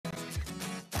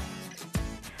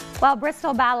Well,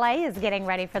 Bristol Ballet is getting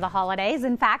ready for the holidays.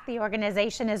 In fact, the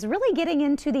organization is really getting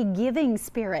into the giving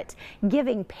spirit,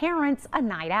 giving parents a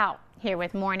night out. Here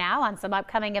with more now on some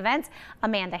upcoming events,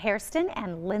 Amanda Hairston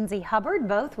and Lindsey Hubbard,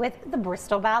 both with the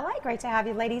Bristol Ballet. Great to have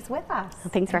you ladies with us.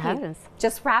 Well, thanks for having us.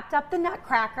 Just wrapped up the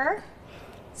Nutcracker,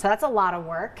 so that's a lot of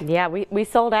work. Yeah, we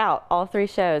sold out all 3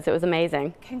 shows. It was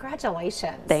amazing.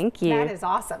 Congratulations. Thank you. That is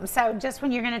awesome. So just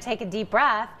when you're going to take a deep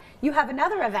breath, you have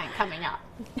another event coming up.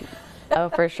 Oh,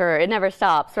 for sure. It never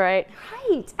stops, right?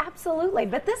 Right, absolutely.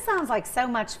 But this sounds like so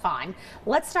much fun.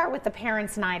 Let's start with the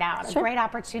Parents' Night Out. Sure. A great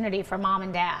opportunity for mom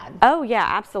and dad. Oh, yeah,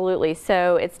 absolutely.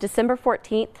 So it's December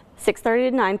 14th. 6:30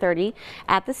 to 9:30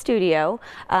 at the studio.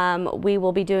 We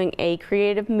will be doing a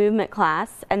creative movement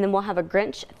class, and then we'll have a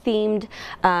Grinch themed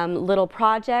little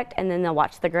project, and then they'll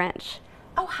watch the Grinch.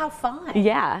 Oh, how fun.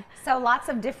 Yeah. So lots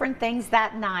of different things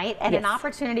that night, and Yes. an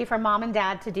opportunity for mom and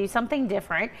dad to do something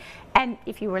different. And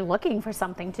if you were looking for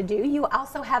something to do, you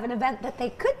also have an event that they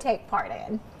could take part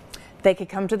in. They could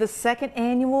come to the 2nd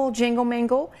annual Jingle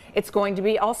Mingle. It's going to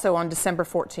be also on December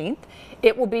 14th.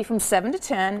 It will be from 7 to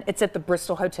 10. It's at the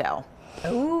Bristol Hotel.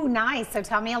 Ooh, nice. So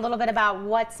tell me a little bit about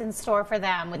what's in store for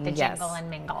them with the Yes. Jingle and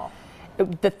Mingle.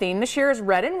 The theme this year is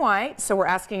red and white, so we're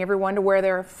asking everyone to wear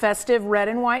their festive red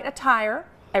and white attire.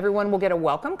 Everyone will get a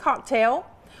welcome cocktail.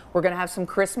 We're going to have some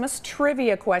Christmas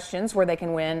trivia questions where they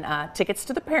can win tickets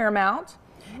to the Paramount.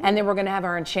 And then we're going to have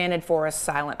our Enchanted Forest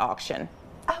silent auction.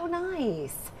 Oh,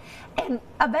 nice. And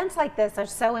events like this are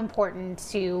so important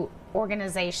to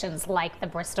organizations like the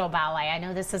Bristol Ballet. I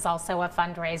know this is also a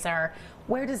fundraiser.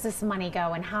 Where does this money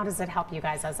go, and how does it help you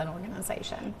guys as an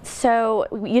organization? So,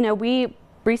 you know, we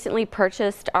recently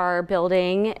purchased our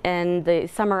building in the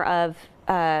summer of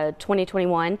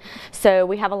 2021. So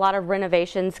we have a lot of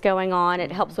renovations going on.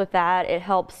 It helps with that. It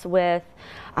helps with,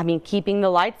 I mean, keeping the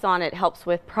lights on. It helps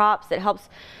with props. It helps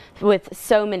with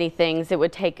so many things. It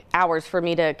would take hours for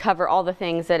me to cover all the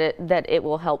things that it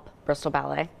will help Bristol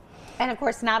Ballet. And of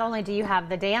course, not only do you have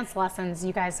the dance lessons,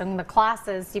 you guys, in the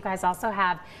classes, you guys also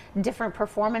have different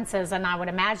performances. And I would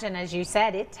imagine, as you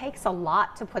said, it takes a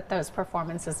lot to put those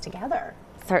performances together.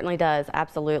 Certainly does,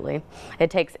 absolutely.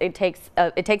 It takes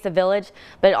a village,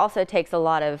 but it also takes a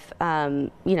lot of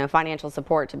you know, financial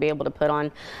support to be able to put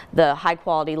on the high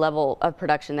quality level of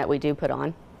production that we do put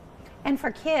on. And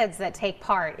for kids that take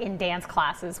part in dance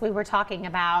classes, we were talking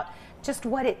about just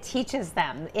what it teaches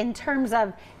them in terms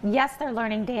of, yes, they're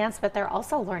learning dance, but they're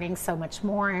also learning so much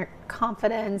more Mm-hmm.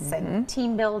 confidence and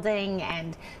team building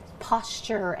and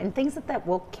posture and things that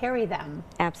will carry them.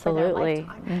 Absolutely. For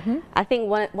their lifetime. I think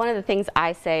one of the things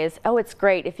I say is, oh, it's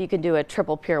great if you can do a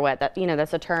triple pirouette. That, you know,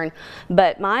 that's a turn.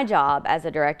 But my job as a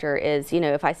director is, you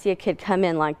know, if I see a kid come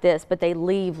in like this, but they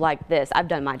leave like this, I've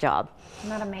done my job. Isn't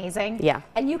that amazing? Yeah.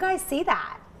 And you guys see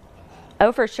that.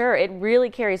 Oh, for sure. It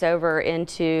really carries over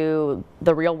into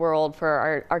the real world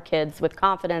for our kids with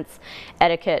confidence,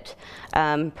 etiquette,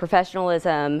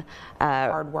 professionalism.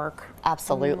 Hard work.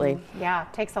 Absolutely. Yeah,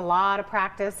 it takes a lot of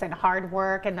practice and hard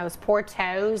work and those poor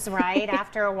toes, right,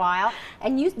 after a while.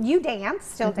 And you dance,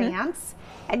 still dance,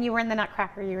 and you were in the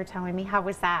Nutcracker, you were telling me. How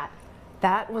was that?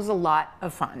 That was a lot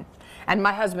of fun. And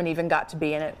my husband even got to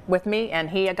be in it with me, and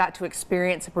he got to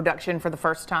experience the production for the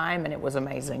first time, and it was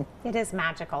amazing. It is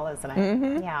magical, isn't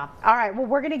it? Yeah. All right, well,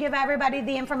 we're going to give everybody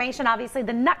the information. Obviously,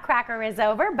 the Nutcracker is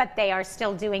over, but they are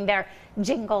still doing their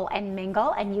Jingle and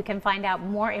Mingle, and you can find out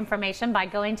more information by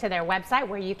going to their website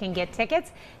where you can get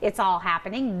tickets. It's all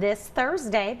happening this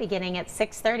Thursday beginning at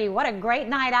 6:30. What a great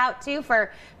night out, too,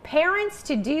 for parents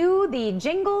to do the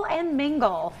Jingle and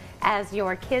Mingle as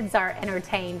your kids are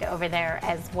entertained over there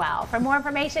as well. For more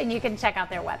information, you can check out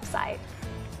their website.